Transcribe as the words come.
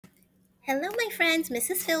Hello, my friends.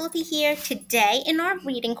 Mrs. Philippi here. Today, in our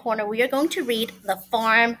reading corner, we are going to read The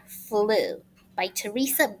Farm Flew by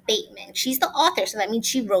Teresa Bateman. She's the author, so that means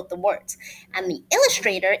she wrote the words. And the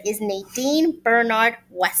illustrator is Nadine Bernard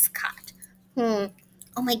Westcott. Oh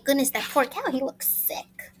my goodness, that poor cow, he looks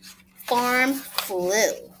sick. Farm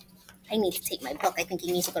Flew. I need to take my book. I think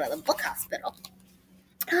he needs to go to the book hospital.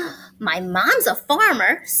 My mom's a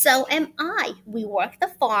farmer, so am I. We work the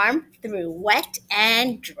farm through wet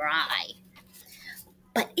and dry.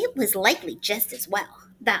 But it was likely just as well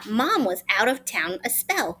that Mom was out of town a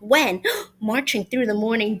spell when, marching through the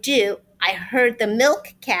morning dew, I heard the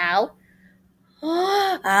milk cow,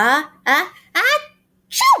 choo!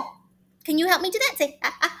 Can you help me do that? Say,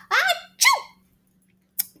 choo!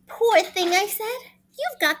 Poor thing, I said.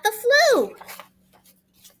 You've got the flu.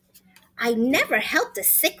 I never helped a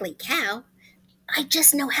sickly cow. I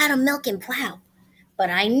just know how to milk and plow.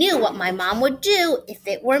 But I knew what my mom would do if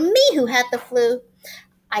it were me who had the flu.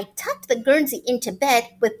 I tucked the Guernsey into bed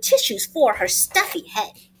with tissues for her stuffy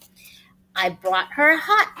head. I brought her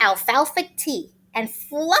hot alfalfa tea and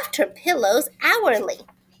fluffed her pillows hourly.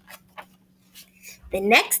 The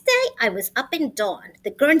next day I was up in dawn.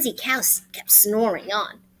 The Guernsey cow kept snoring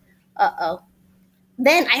on. Uh-oh.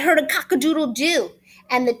 Then I heard a cock-a-doodle-doo,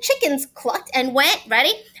 and the chickens clucked and went,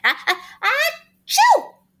 ready? Choo!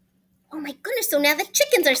 Oh my goodness, so now the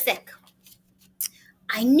chickens are sick.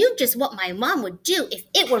 I knew just what my mom would do if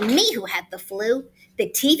it were me who had the flu. The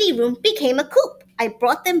TV room became a coop. I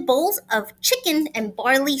brought them bowls of chicken and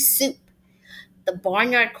barley soup. The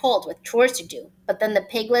barnyard called with chores to do, but then the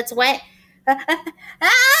piglets went, choo!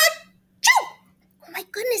 Oh my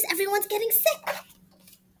goodness, everyone's getting sick.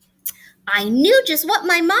 I knew just what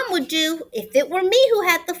my mom would do if it were me who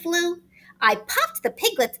had the flu. I popped the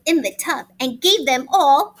piglets in the tub and gave them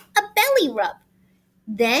all a belly rub.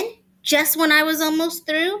 Then, just when I was almost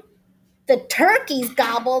through, the turkeys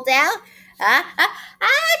gobbled out,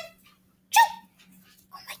 choo!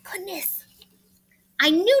 Oh my goodness.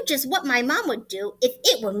 I knew just what my mom would do if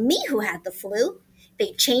it were me who had the flu.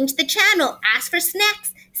 They changed the channel, asked for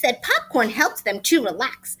snacks, said popcorn helped them to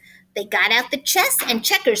relax. They got out the chess and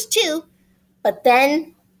checkers too. But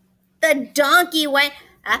then the donkey went,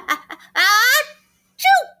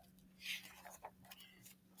 choo!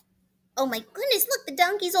 Oh my goodness, look, the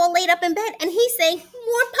donkey's all laid up in bed, and he's saying,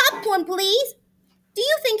 more popcorn, please. Do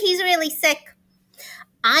you think he's really sick?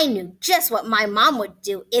 I knew just what my mom would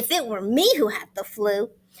do if it were me who had the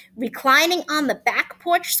flu. Reclining on the back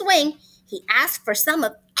porch swing, he asked for some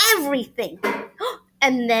of everything.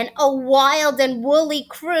 And then a wild and woolly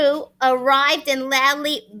crew arrived and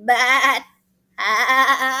loudly, the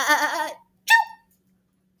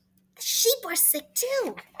sheep are sick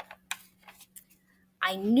too.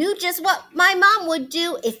 I knew just what my mom would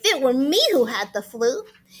do if it were me who had the flu.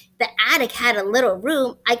 The attic had a little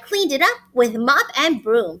room. I cleaned it up with mop and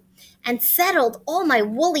broom and settled all my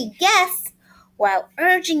woolly guests while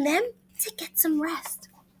urging them to get some rest.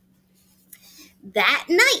 That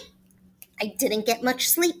night, I didn't get much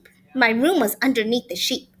sleep. My room was underneath the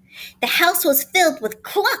sheet. The house was filled with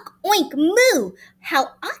cluck, oink, moo. How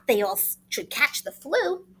odd they all should catch the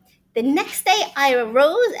flu. The next day I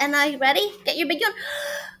arose and ready? Get your big yawn.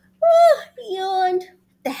 Yawned.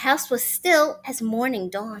 The house was still as morning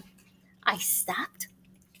dawned. I stopped.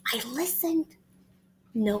 I listened.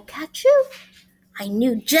 No catchoo. I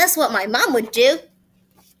knew just what my mom would do.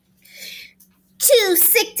 Too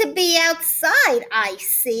sick to be outside, I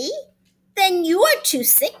see. Then you're too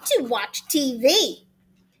sick to watch TV.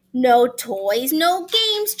 No toys, no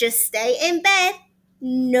games, just stay in bed.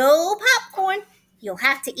 No popcorn. You'll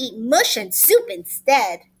have to eat mush and soup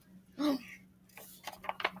instead. A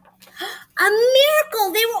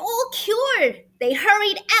miracle! They were all cured. They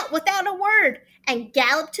hurried out without a word and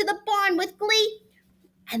galloped to the barn with glee.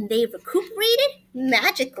 And they recuperated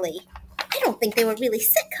magically. I don't think they were really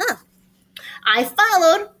sick, huh? I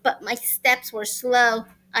followed, but my steps were slow.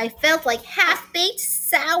 I felt like half-baked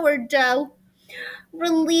sourdough.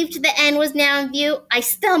 Relieved the end was now in view, I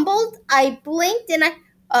stumbled, I blinked, and I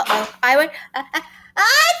went,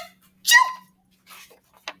 choo!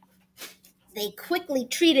 They quickly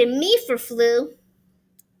treated me for flu,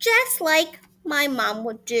 just like my mom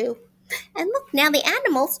would do. And look, now the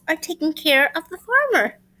animals are taking care of the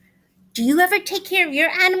farmer. Do you ever take care of your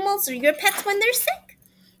animals or your pets when they're sick?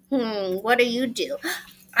 What do you do?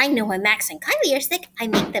 I know when Max and Kylie are sick, I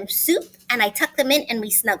make them soup and I tuck them in and we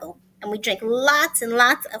snuggle. And we drink lots and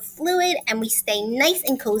lots of fluid and we stay nice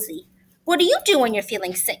and cozy. What do you do when you're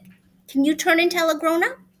feeling sick? Can you turn into a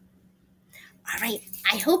grown-up? All right,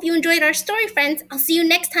 I hope you enjoyed our story, friends. I'll see you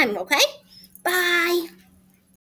next time, okay? Bye.